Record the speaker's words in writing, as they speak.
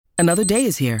Another day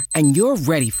is here, and you're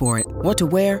ready for it. What to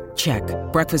wear? Check.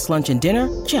 Breakfast, lunch, and dinner?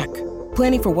 Check.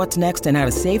 Planning for what's next and how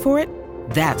to save for it?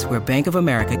 That's where Bank of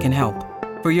America can help.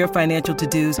 For your financial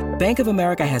to-dos, Bank of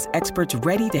America has experts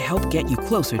ready to help get you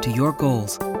closer to your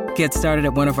goals. Get started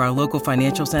at one of our local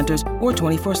financial centers or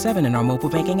 24/7 in our mobile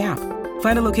banking app.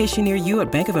 Find a location near you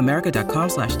at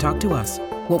bankofamerica.com/talktous.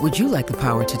 What would you like the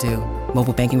power to do?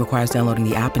 Mobile banking requires downloading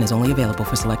the app and is only available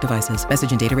for select devices.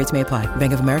 Message and data rates may apply.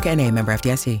 Bank of America N.A., member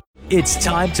FDIC. It's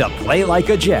time to play like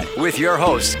a Jet with your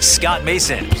host, Scott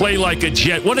Mason. Play like a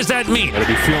Jet. What does that mean? Gotta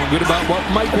be feeling good about what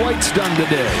Mike White's done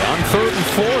today. On 3rd and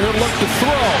 4, he'll look to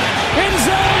throw. End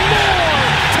zone, Moore!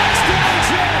 Touchdown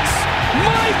Jets!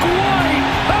 Mike White!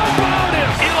 How about him?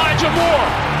 Elijah Moore,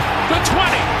 the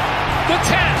 20, the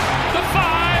 10, the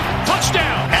 5,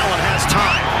 touchdown. Allen has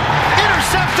time.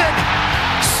 Intercepted!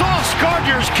 Sauce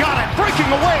Gardner's got it. Breaking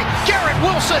away. Garrett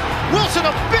Wilson. Wilson,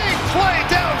 a big play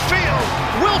downfield.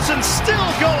 Wilson still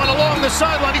going along the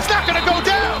sideline. He's not going to go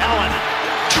down. Allen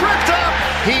tripped up.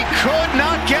 He could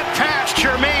not get past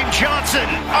Jermaine Johnson.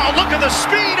 Oh, look at the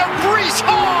speed of Breece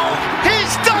Hall.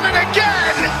 He's done it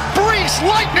again. Breece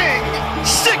Lightning.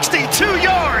 62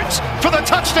 yards for the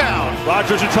touchdown.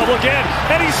 Rodgers in trouble again,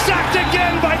 and he's sacked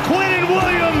again by Quinnen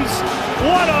Williams.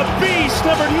 What a beast,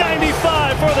 number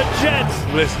 95 for the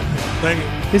Jets. Listen, thank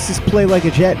you. This is Play Like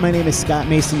a Jet. My name is Scott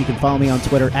Mason. You can follow me on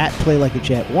Twitter at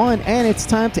PlayLikeAJet1, and it's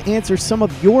time to answer some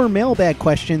of your mailbag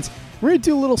questions. We're going to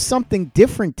do a little something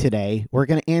different today. We're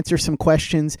going to answer some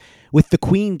questions with the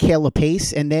Queen, Kayla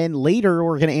Pace, and then later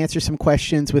we're going to answer some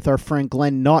questions with our friend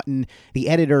Glenn Naughton, the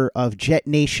editor of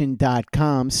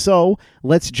JetNation.com. So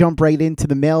let's jump right into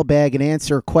the mailbag and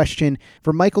answer a question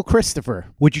for Michael Christopher.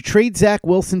 Would you trade Zach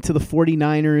Wilson to the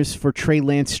 49ers for Trey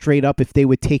Lance straight up if they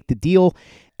would take the deal?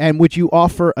 And would you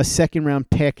offer a second-round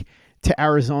pick to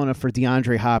Arizona for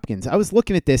DeAndre Hopkins? I was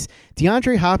looking at this.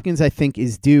 DeAndre Hopkins, I think,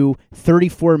 is due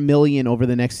 $34 million over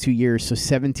the next 2 years, so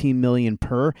 $17 million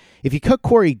per. If you cut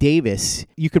Corey Davis,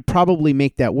 you could probably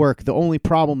make that work. The only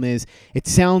problem is it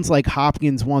sounds like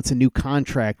Hopkins wants a new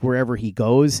contract wherever he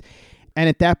goes. And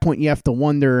at that point, you have to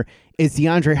wonder, is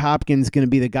DeAndre Hopkins going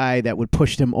to be the guy that would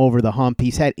push them over the hump?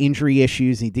 He's had injury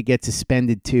issues. He did get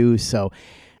suspended too, so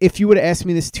if you would have asked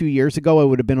me this 2 years ago, I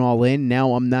would have been all in.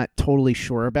 Now I'm not totally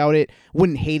sure about it.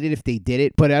 Wouldn't hate it if they did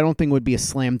it, but I don't think it would be a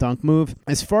slam dunk move.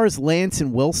 As far as Lance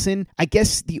and Wilson, I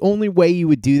guess the only way you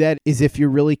would do that is if you're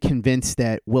really convinced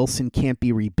that Wilson can't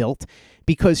be rebuilt,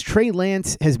 because Trey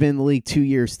Lance has been in the league 2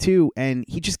 years too, and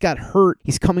he just got hurt.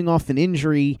 He's coming off an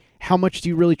injury. How much do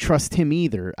you really trust him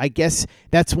either? I guess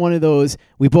that's one of those,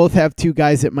 we both have two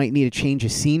guys that might need a change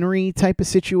of scenery type of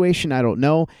situation. I don't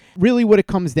know. Really what it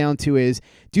comes down to is,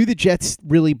 do the Jets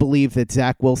really believe that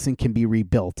Zach Wilson can be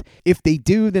rebuilt? If they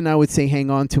do, then I would say hang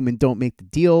on to him and don't make the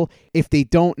deal. If they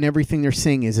don't and everything they're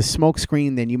saying is a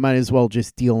smokescreen, then you might as well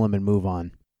just deal him and move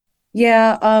on.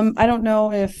 Yeah, I don't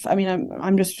know if,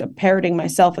 I'm just parroting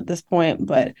myself at this point,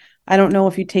 but I don't know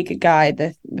if you take a guy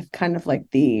that with kind of like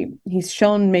he's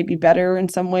shown maybe better in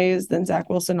some ways than Zach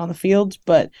Wilson on the field,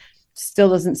 but still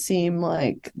doesn't seem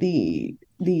like the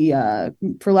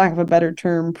for lack of a better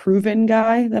term, proven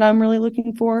guy that I'm really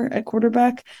looking for at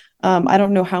quarterback. I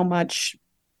don't know how much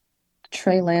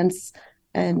Trey Lance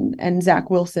and Zach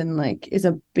Wilson is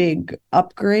a big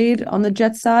upgrade on the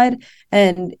Jets side.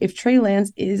 And if Trey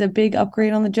Lance is a big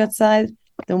upgrade on the Jets side,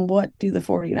 then what do the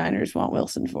 49ers want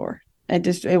Wilson for?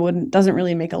 Doesn't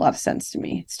really make a lot of sense to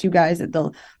me. It's two guys at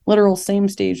the literal same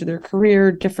stage of their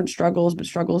career, different struggles, but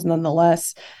struggles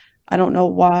nonetheless. I don't know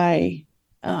why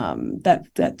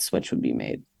that switch would be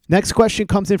made. Next question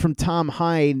comes in from Tom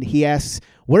Hyde. He asks,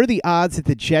 what are the odds that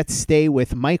the Jets stay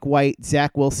with Mike White,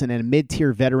 Zach Wilson, and a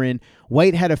mid-tier veteran?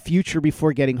 White had a future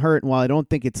before getting hurt, and while I don't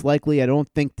think it's likely, I don't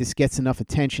think this gets enough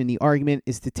attention. The argument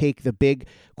is to take the big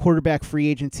quarterback free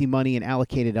agency money and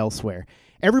allocate it elsewhere.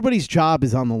 Everybody's job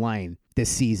is on the line this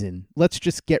season. Let's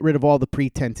just get rid of all the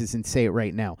pretenses and say it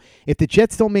right now. If the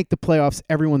Jets don't make the playoffs,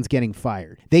 everyone's getting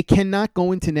fired. They cannot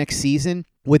go into next season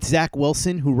with Zach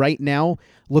Wilson, who right now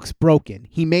looks broken.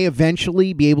 He may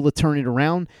eventually be able to turn it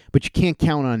around, but you can't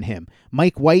count on him.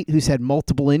 Mike White, who's had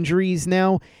multiple injuries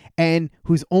now and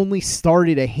who's only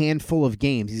started a handful of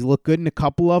games. He's looked good in a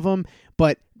couple of them,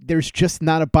 but there's just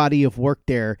not a body of work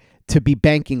there to be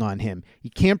banking on him. You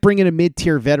can't bring in a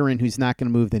mid-tier veteran who's not going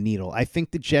to move the needle. I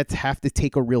think the Jets have to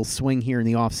take a real swing here in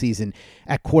the offseason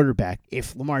at quarterback.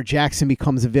 If Lamar Jackson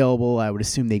becomes available, I would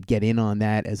assume they'd get in on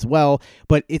that as well.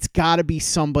 But it's got to be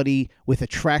somebody with a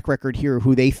track record here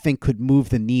who they think could move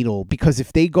the needle. Because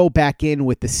if they go back in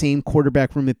with the same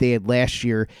quarterback room that they had last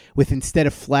year, with instead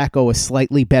of Flacco a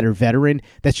slightly better veteran,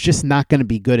 that's just not going to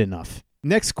be good enough.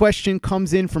 Next question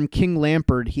comes in from King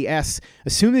Lampard. He asks,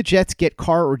 assume the Jets get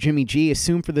Carr or Jimmy G.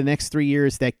 Assume for the next 3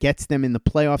 years that gets them in the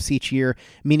playoffs each year,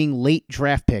 meaning late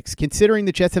draft picks. Considering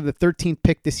the Jets have the 13th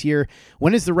pick this year,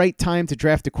 when is the right time to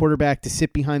draft a quarterback to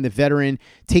sit behind the veteran,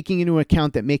 taking into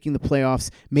account that making the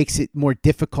playoffs makes it more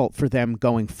difficult for them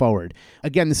going forward?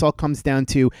 Again, this all comes down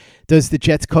to, does the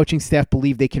Jets coaching staff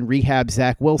believe they can rehab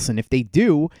Zach Wilson? If they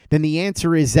do, then the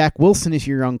answer is Zach Wilson is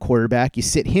your young quarterback. You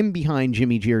sit him behind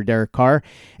Jimmy G or Derek Carr,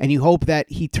 and you hope that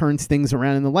he turns things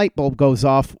around and the light bulb goes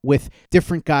off with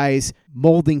different guys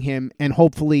molding him and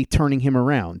hopefully turning him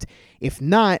around. If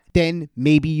not, then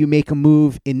maybe you make a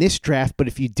move in this draft, but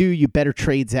if you do, you better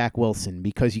trade Zach Wilson,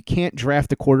 because you can't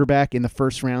draft a quarterback in the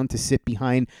first round to sit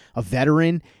behind a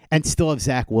veteran and still have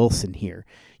Zach Wilson here.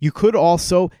 You could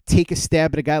also take a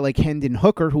stab at a guy like Hendon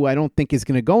Hooker, who I don't think is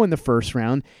going to go in the first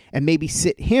round, and maybe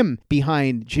sit him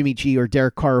behind Jimmy G or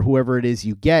Derek Carr or whoever it is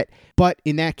you get. But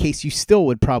in that case, you still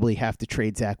would probably have to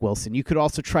trade Zach Wilson. You could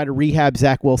also try to rehab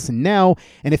Zach Wilson now,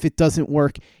 and if it doesn't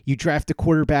work, you draft a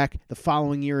quarterback the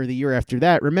following year or the year after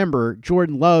that. Remember,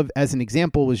 Jordan Love, as an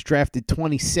example, was drafted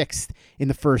 26th in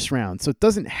the first round. So it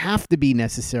doesn't have to be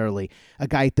necessarily a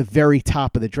guy at the very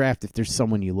top of the draft if there's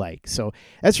someone you like. So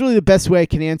that's really the best way I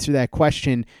can answer that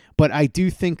question. But I do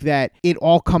think that it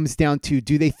all comes down to,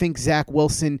 do they think Zach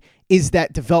Wilson is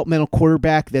that developmental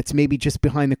quarterback that's maybe just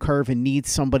behind the curve and needs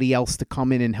somebody else to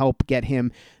come in and help get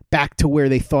him back to where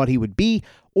they thought he would be?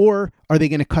 Or are they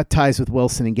going to cut ties with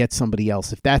Wilson and get somebody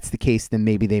else? If that's the case, then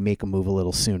maybe they make a move a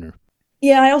little sooner.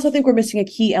 Yeah, I also think we're missing a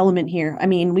key element here. I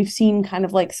mean, we've seen kind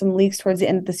of like some leaks towards the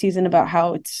end of the season about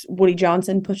how it's Woody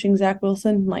Johnson pushing Zach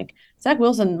Wilson. Like, Zach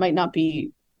Wilson might not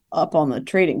be up on the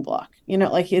trading block,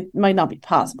 like it might not be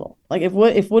possible. Like if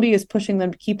Woody is pushing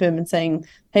them to keep him and saying,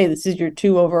 hey, this is your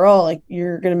 2 overall, like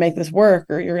you're going to make this work,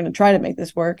 or you're going to try to make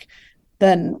this work,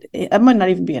 then it might not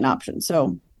even be an option.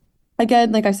 So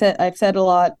again, like I've said a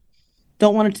lot,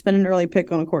 don't want to spend an early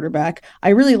pick on a quarterback. I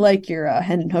really like your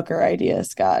Hendon Hooker idea,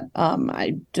 Scott.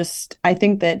 I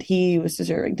think that he was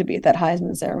deserving to be at that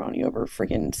Heisman ceremony over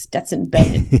freaking Stetson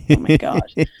Bennett. Oh my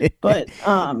gosh.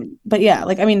 But yeah,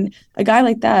 like, I mean, a guy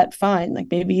like that, fine. Like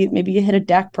maybe you hit a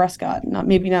Dak Prescott. Not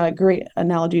a great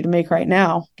analogy to make right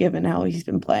now, given how he's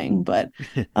been playing. But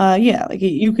yeah, like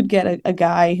you could get a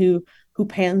guy who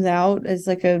pans out as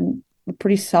like a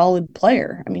pretty solid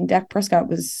player. I mean, Dak Prescott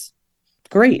was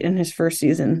great in his first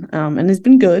season and has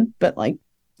been good, but like,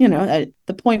 the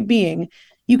point being,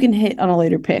 you can hit on a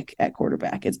later pick at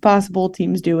quarterback. It's possible,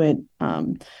 teams do it.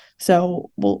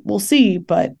 So we'll see,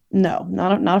 but no,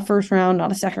 not a first round,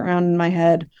 not a second round in my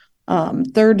head.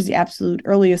 Third is the absolute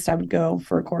earliest I would go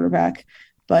for a quarterback.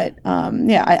 But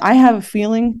yeah, I have a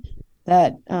feeling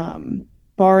that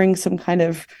barring some kind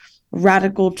of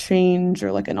radical change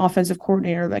or like an offensive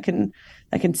coordinator that can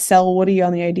sell Woody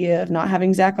on the idea of not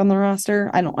having Zach on the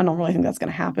roster, I don't really think that's going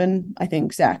to happen. I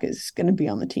think Zach is going to be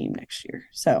on the team next year.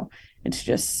 So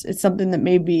it's something that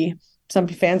maybe some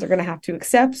fans are going to have to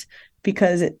accept,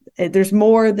 because there's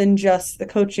more than just the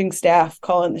coaching staff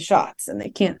calling the shots, and they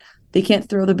can't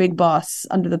throw the big boss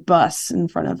under the bus in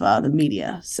front of the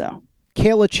media. So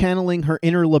Kayla channeling her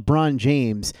inner LeBron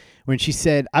James when she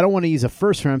said, I don't want to use a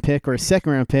first round pick or a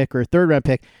second round pick or a third round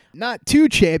pick. Not 2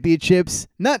 championships,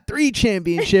 not 3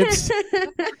 championships.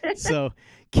 So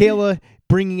Kayla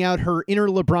bringing out her inner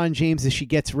LeBron James as she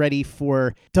gets ready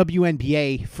for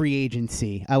WNBA free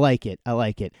agency. I like it.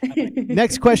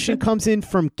 Next question comes in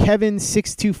from Kevin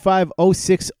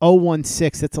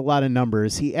 625-06016. That's a lot of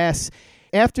numbers. He asks,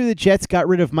 after the Jets got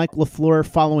rid of Mike LaFleur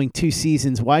following 2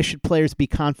 seasons, why should players be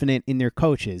confident in their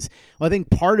coaches? Well, I think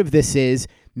part of this is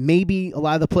maybe a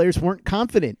lot of the players weren't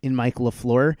confident in Mike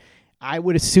LaFleur. I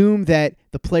would assume that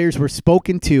the players were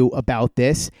spoken to about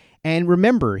this. And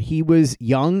remember, he was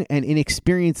young and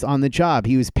inexperienced on the job.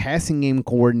 He was passing game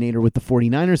coordinator with the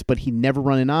 49ers, but he'd never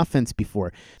run an offense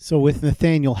before. So with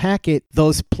Nathaniel Hackett,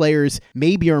 those players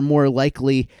maybe are more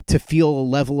likely to feel a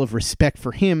level of respect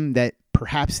for him that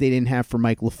perhaps they didn't have for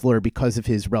Mike LaFleur because of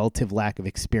his relative lack of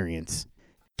experience.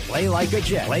 Play like a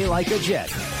Jet. Play like a Jet.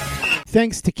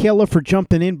 Thanks to Kayla for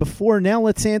jumping in before. Now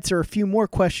let's answer a few more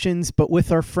questions, but with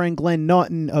our friend Glenn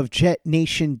Naughton of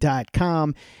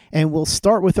JetNation.com. And we'll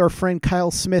start with our friend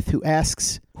Kyle Smith, who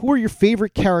asks, who are your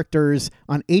favorite characters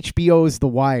on HBO's The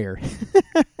Wire?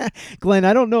 Glenn,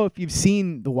 I don't know if you've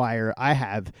seen The Wire. I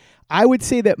have. I would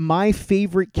say that my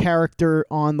favorite character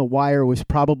on The Wire was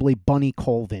probably Bunny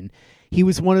Colvin. He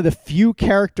was one of the few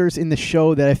characters in the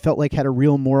show that I felt like had a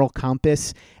real moral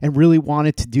compass and really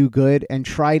wanted to do good and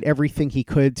tried everything he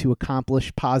could to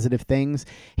accomplish positive things.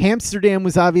 Hamsterdam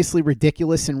was obviously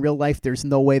ridiculous in real life. There's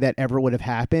no way that ever would have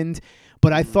happened.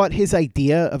 But I thought his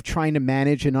idea of trying to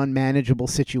manage an unmanageable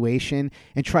situation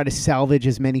and try to salvage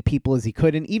as many people as he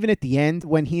could. And even at the end,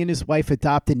 when he and his wife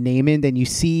adopted Naaman, and you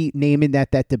see Naaman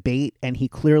at that debate, and he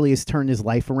clearly has turned his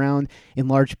life around in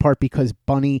large part because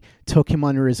Bunny took him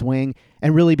under his wing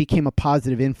and really became a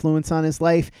positive influence on his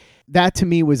life. That to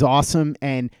me was awesome.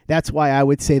 And that's why I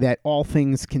would say that all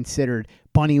things considered,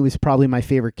 Bunny was probably my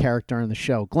favorite character on the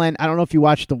show. Glenn, I don't know if you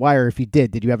watched The Wire. If you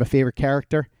did you have a favorite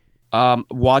character?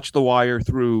 Watched The Wire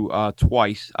through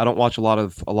twice. I don't watch a lot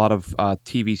of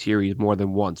TV series more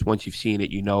than once. Once you've seen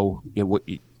it,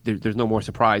 there's no more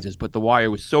surprises. But The Wire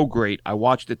was so great. I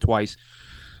watched it twice.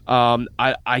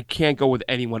 I can't go with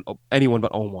anyone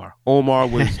but Omar. Omar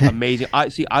was amazing.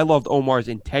 I loved Omar's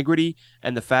integrity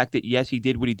and the fact that yes, he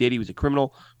did what he did. He was a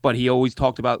criminal, but he always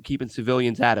talked about keeping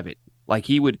civilians out of it. Like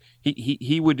he would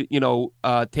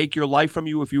take your life from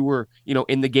you if you were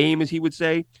in the game, as he would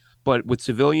say. But with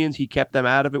civilians, he kept them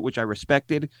out of it, which I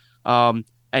respected. And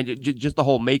just the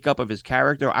whole makeup of his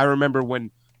character. I remember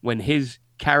when his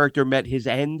character met his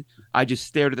end, I just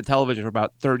stared at the television for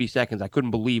about 30 seconds. I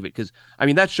couldn't believe it because,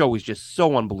 that show was just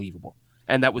so unbelievable.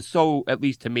 And that was so, at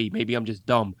least to me, maybe I'm just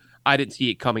dumb. I didn't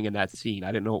see it coming in that scene.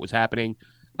 I didn't know what was happening.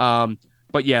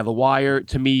 But yeah, The Wire,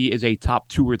 to me, is a top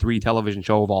 2 or 3 television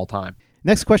show of all time.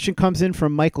 Next question comes in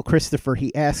from Michael Christopher.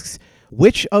 He asks,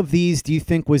 which of these do you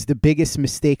think was the biggest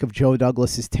mistake of Joe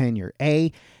Douglas's tenure?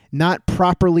 A, not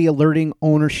properly alerting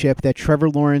ownership that Trevor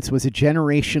Lawrence was a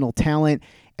generational talent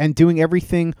and doing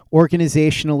everything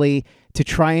organizationally to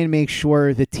try and make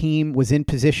sure the team was in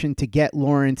position to get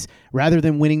Lawrence rather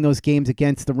than winning those games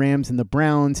against the Rams and the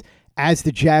Browns, as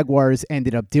the Jaguars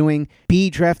ended up doing. B,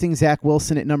 drafting Zach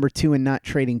Wilson at number 2 and not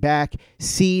trading back.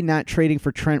 C, not trading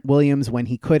for Trent Williams when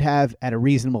he could have at a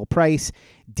reasonable price.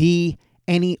 D,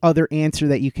 any other answer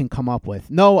that you can come up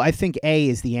with. No, I think A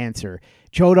is the answer.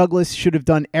 Joe Douglas should have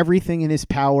done everything in his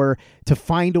power to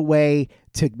find a way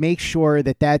to make sure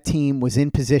that team was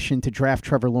in position to draft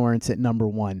Trevor Lawrence at number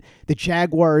 1. The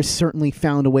Jaguars certainly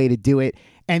found a way to do it,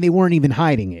 and they weren't even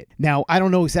hiding it. Now, I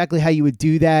don't know exactly how you would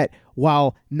do that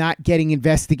while not getting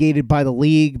investigated by the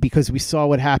league, because we saw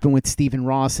what happened with Stephen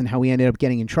Ross and how he ended up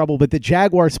getting in trouble, but the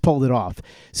Jaguars pulled it off.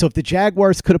 So if the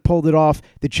Jaguars could have pulled it off,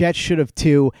 the Jets should have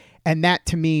too. And that,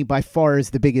 to me, by far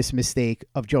is the biggest mistake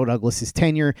of Joe Douglas's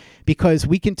tenure, because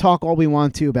we can talk all we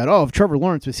want to about, if Trevor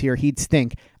Lawrence was here, he'd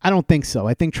stink. I don't think so.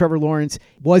 I think Trevor Lawrence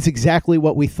was exactly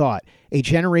what we thought, a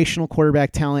generational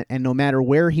quarterback talent, and no matter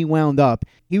where he wound up,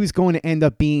 he was going to end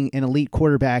up being an elite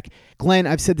quarterback. Glenn,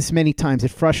 I've said this many times, it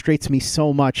frustrates me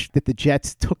so much that the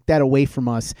Jets took that away from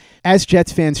us. As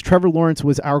Jets fans, Trevor Lawrence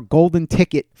was our golden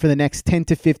ticket for the next 10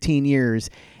 to 15 years.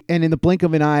 And in the blink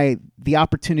of an eye, the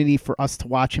opportunity for us to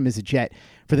watch him as a Jet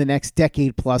for the next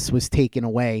decade plus was taken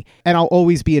away. And I'll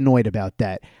always be annoyed about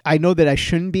that. I know that I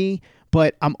shouldn't be,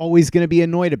 but I'm always going to be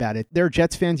annoyed about it. There are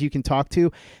Jets fans you can talk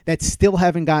to that still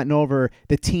haven't gotten over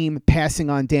the team passing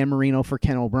on Dan Marino for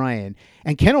Ken O'Brien.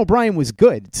 And Ken O'Brien was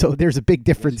good, so there's a big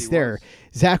difference there.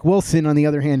 Zach Wilson, on the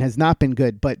other hand, has not been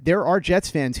good, but there are Jets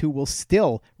fans who will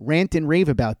still rant and rave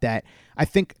about that. I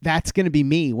think that's going to be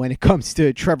me when it comes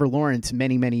to Trevor Lawrence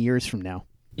many, many years from now.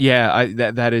 Yeah,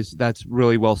 that's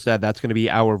really well said. That's going to be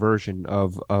our version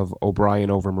of O'Brien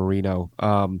over Marino.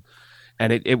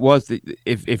 And it was,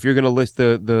 if you're going to list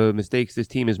the mistakes this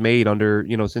team has made under,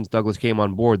 since Douglas came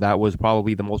on board, that was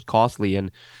probably the most costly.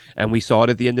 And we saw it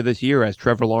at the end of this year as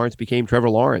Trevor Lawrence became Trevor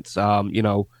Lawrence.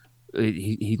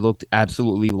 He looked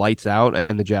absolutely lights out,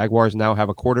 and the Jaguars now have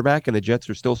a quarterback, and the Jets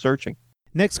are still searching.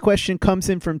 Next question comes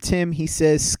in from Tim. He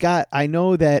says, Scott, I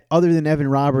know that other than Evan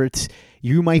Roberts,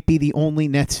 you might be the only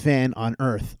Nets fan on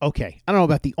earth. Okay, I don't know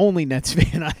about the only Nets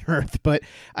fan on earth, but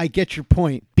I get your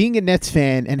point. Being a Nets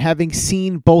fan and having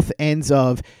seen both ends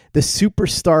of the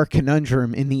superstar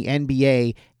conundrum in the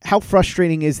NBA, how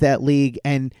frustrating is that league?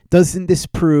 And doesn't this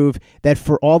prove that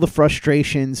for all the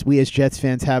frustrations we as Jets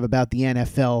fans have about the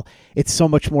NFL, it's so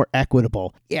much more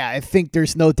equitable? Yeah, I think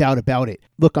there's no doubt about it.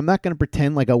 Look, I'm not going to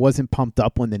pretend like I wasn't pumped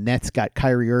up when the Nets got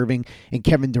Kyrie Irving and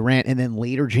Kevin Durant and then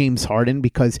later James Harden,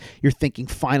 because you're thinking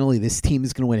finally this team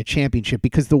is going to win a championship.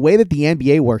 Because the way that the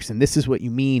NBA works, and this is what you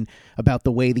mean about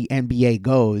the way the NBA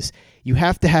goes, you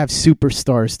have to have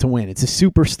superstars to win. It's a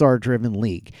superstar-driven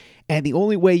league. And the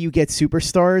only way you get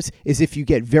superstars is if you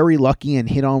get very lucky and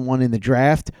hit on one in the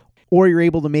draft, or you're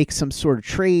able to make some sort of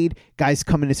trade, guys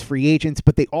come in as free agents,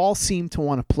 but they all seem to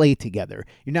want to play together.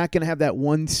 You're not going to have that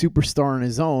one superstar on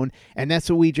his own, and that's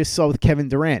what we just saw with Kevin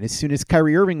Durant. As soon as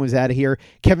Kyrie Irving was out of here,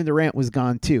 Kevin Durant was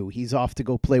gone too. He's off to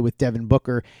go play with Devin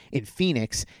Booker in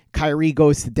Phoenix. Kyrie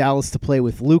goes to Dallas to play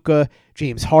with Luka.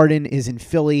 James Harden is in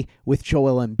Philly with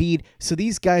Joel Embiid. So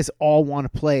these guys all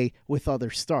want to play with other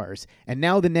stars. And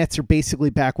now the Nets are basically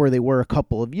back where they were a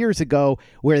couple of years ago,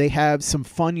 where they have some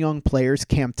fun young players,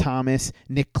 Cam Thomas,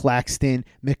 Nick Claxton,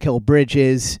 Mikal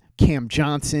Bridges, Cam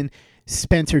Johnson,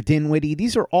 Spencer Dinwiddie.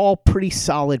 These are all pretty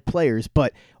solid players,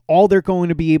 but all they're going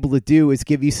to be able to do is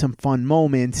give you some fun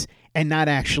moments and not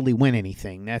actually win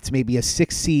anything. That's maybe a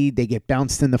 6 seed. They get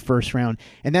bounced in the first round.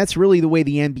 And that's really the way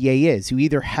the NBA is. You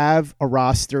either have a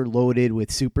roster loaded with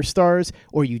superstars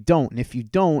or you don't. And if you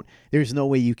don't, there's no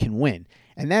way you can win.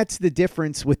 And that's the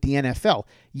difference with the NFL.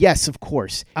 Yes, of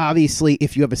course. Obviously,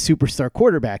 if you have a superstar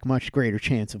quarterback, much greater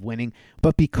chance of winning.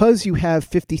 But because you have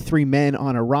 53 men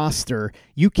on a roster,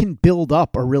 you can build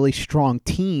up a really strong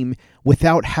team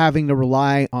without having to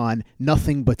rely on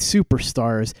nothing but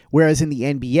superstars. Whereas in the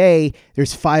NBA,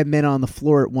 there's 5 men on the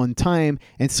floor at one time,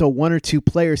 and so 1 or 2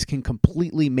 players can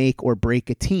completely make or break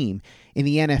a team. In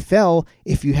the NFL,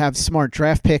 if you have smart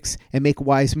draft picks and make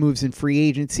wise moves in free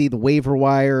agency, the waiver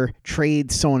wire,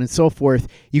 trades, so on and so forth,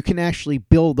 you can actually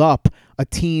build up a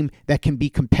team that can be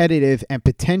competitive and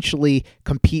potentially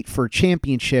compete for a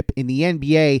championship. In the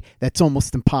NBA, that's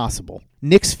almost impossible.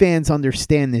 Knicks fans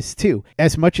understand this too.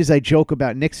 As much as I joke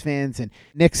about Knicks fans, and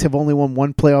Knicks have only won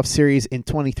 1 playoff series in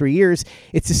 23 years,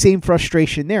 it's the same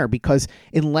frustration there, because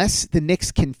unless the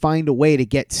Knicks can find a way to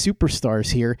get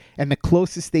superstars here, and the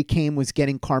closest they came was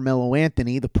getting Carmelo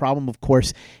Anthony, the problem, of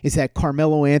course, is that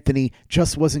Carmelo Anthony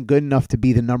just wasn't good enough to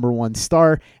be the number 1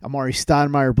 star. Amari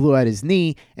Stoudemire blew out his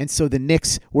knee, and so the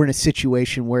Knicks were in a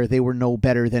situation where they were no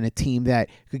better than a team that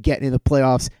could get into the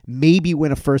playoffs, maybe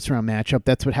win a first-round matchup.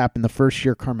 That's what happened the first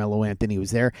year Carmelo Anthony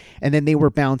was there, and then they were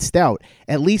bounced out.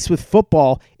 At least with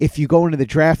football, if you go into the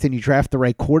draft and you draft the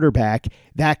right quarterback,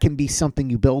 that can be something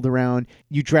you build around.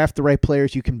 You draft the right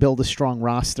players, you can build a strong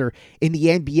roster. In the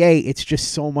NBA, it's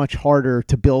just so much harder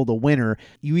to build a winner.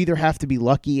 You either have to be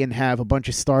lucky and have a bunch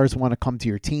of stars want to come to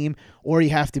your team, or you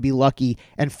have to be lucky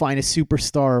and find a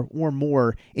superstar or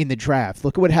more in the draft.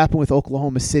 Look at what happened with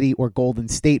Oklahoma City or Golden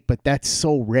State, but that's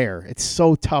so rare. It's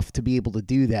so tough to be able to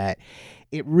do that.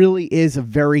 It really is a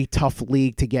very tough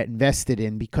league to get invested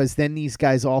in, because then these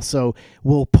guys also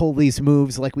will pull these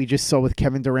moves like we just saw with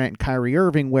Kevin Durant and Kyrie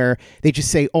Irving, where they just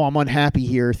say, oh, I'm unhappy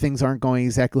here. Things aren't going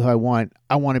exactly how I want.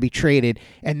 I want to be traded.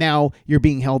 And now you're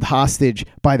being held hostage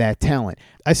by that talent.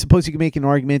 I suppose you can make an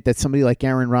argument that somebody like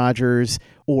Aaron Rodgers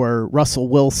or Russell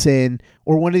Wilson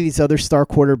or one of these other star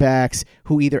quarterbacks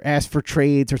who either ask for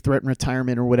trades or threaten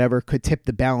retirement or whatever could tip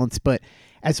the balance. But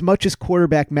as much as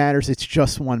quarterback matters, it's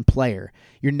just one player.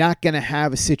 You're not going to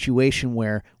have a situation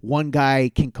where one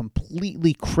guy can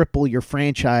completely cripple your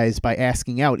franchise by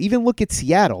asking out. Even look at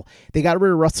Seattle. They got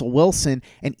rid of Russell Wilson,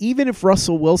 and even if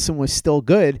Russell Wilson was still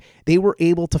good, they were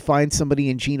able to find somebody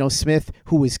in Geno Smith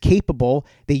who was capable.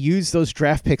 They used those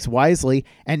draft picks wisely,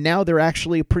 and now they're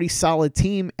actually a pretty solid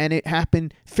team, and it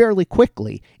happened fairly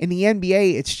quickly. In the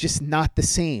NBA, it's just not the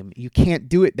same. You can't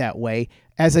do it that way.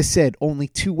 As I said, only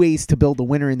 2 ways to build a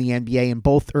winner in the NBA, and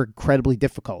both are incredibly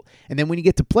difficult. And then when you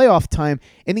get to playoff time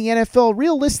in the NFL,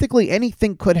 realistically,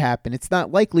 anything could happen. It's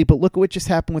not likely, but look at what just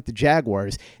happened with the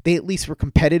Jaguars. They at least were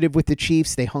competitive with the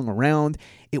Chiefs. They hung around.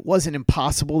 It wasn't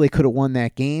impossible. They could have won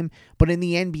that game. But in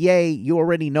the NBA, you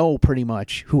already know pretty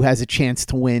much who has a chance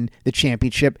to win the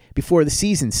championship before the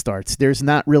season starts. There's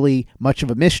not really much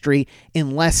of a mystery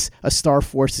unless a star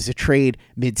forces a trade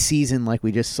mid-season like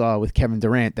we just saw with Kevin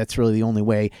Durant. That's really the only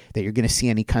way that you're going to see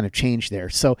any kind of change there.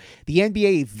 So the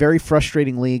NBA, very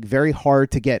frustrating league, very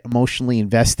hard to get emotionally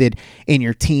invested in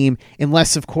your team,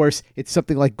 unless, of course, it's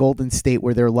something like Golden State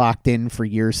where they're locked in for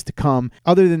years to come.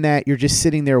 Other than that, you're just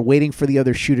sitting there waiting for the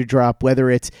other shoe to drop, whether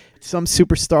it's some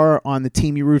superstar on the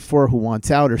team you root for who wants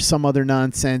out or some other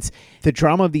nonsense. The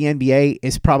drama of the NBA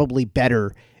is probably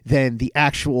better than the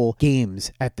actual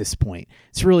games at this point.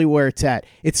 It's really where it's at.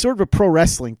 It's sort of a pro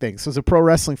wrestling thing. So as a pro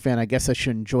wrestling fan, I guess I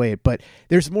should enjoy it, but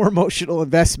there's more emotional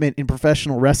investment in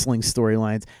professional wrestling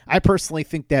storylines. I personally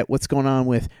think that what's going on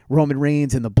with Roman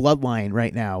Reigns and the Bloodline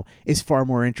right now is far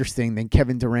more interesting than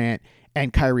Kevin Durant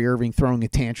and Kyrie Irving throwing a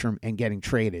tantrum and getting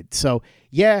traded. So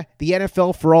yeah, the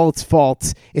NFL, for all its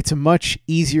faults, it's a much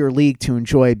easier league to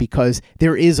enjoy because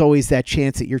there is always that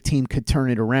chance that your team could turn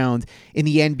it around. In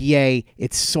the NBA,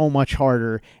 it's so much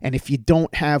harder. And if you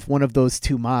don't have one of those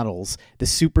two models, the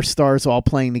superstars all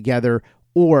playing together,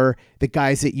 or the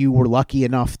guys that you were lucky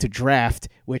enough to draft,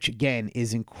 which again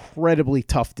is incredibly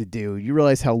tough to do. You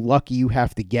realize how lucky you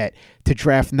have to get to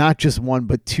draft not just one,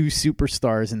 but two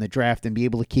superstars in the draft and be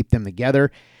able to keep them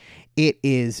together. it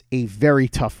is a very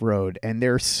tough road. And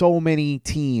there are so many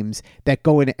teams that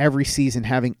go into every season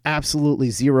having absolutely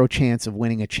zero chance of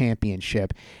winning a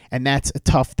championship. And that's a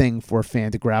tough thing for a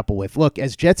fan to grapple with. Look,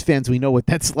 as Jets fans, we know what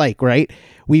that's like, right?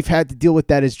 We've had to deal with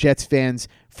that as Jets fans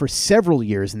for several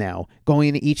years now, going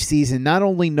into each season, not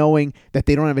only knowing that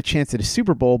they don't have a chance at a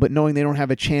Super Bowl, but knowing they don't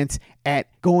have a chance at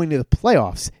going to the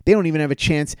playoffs. They don't even have a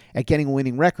chance at getting a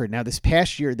winning record. Now, this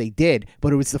past year they did,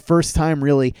 but it was the first time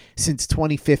really since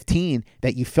 2015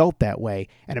 that you felt that way.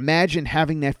 And imagine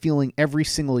having that feeling every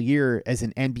single year as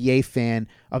an NBA fan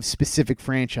of specific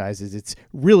franchises. It's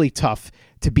really tough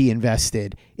to be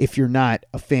invested if you're not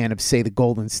a fan of, say, the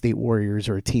Golden State Warriors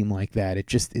or a team like that. It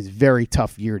just is very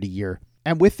tough year to year.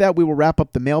 And with that, we will wrap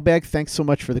up the mailbag. Thanks so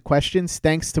much for the questions.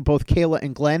 Thanks to both Kayla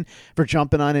and Glenn for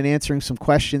jumping on and answering some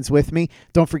questions with me.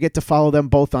 Don't forget to follow them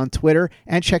both on Twitter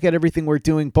and check out everything we're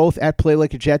doing both at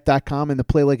PlayLikeAJet.com and the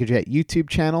Play Like a Jet YouTube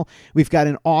channel. We've got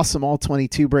an awesome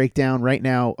All-22 breakdown right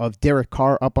now of Derek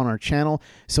Carr up on our channel.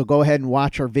 So go ahead and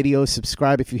watch our videos.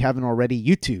 Subscribe if you haven't already.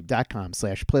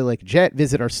 YouTube.com/PlayLikeAJet.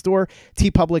 Visit our store,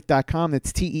 TeePublic.com.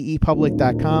 That's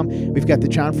TeePublic.com. We've got the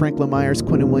John Franklin Myers,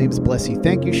 Quinnen Williams, Bless You,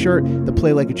 Thank You shirt, the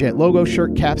Play Like a Jet logo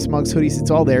shirt, caps, mugs, hoodies, it's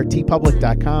all there.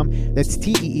 TeePublic.com. That's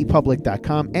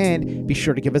TeePublic.com. And be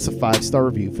sure to give us a 5-star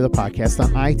review for the podcast on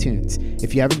iTunes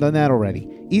if you haven't done that already.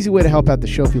 Easy way to help out the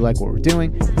show if you like what we're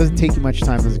doing. It doesn't take you much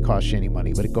time, doesn't cost you any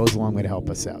money, but it goes a long way to help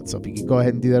us out. So if you could go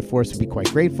ahead and do that for us, we'd be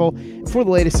quite grateful. For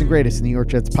the latest and greatest in New York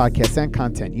Jets podcasts and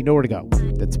content, you know where to go.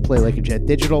 That's Play Like a Jet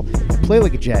Digital at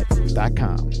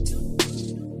PlayLikeAJet.com.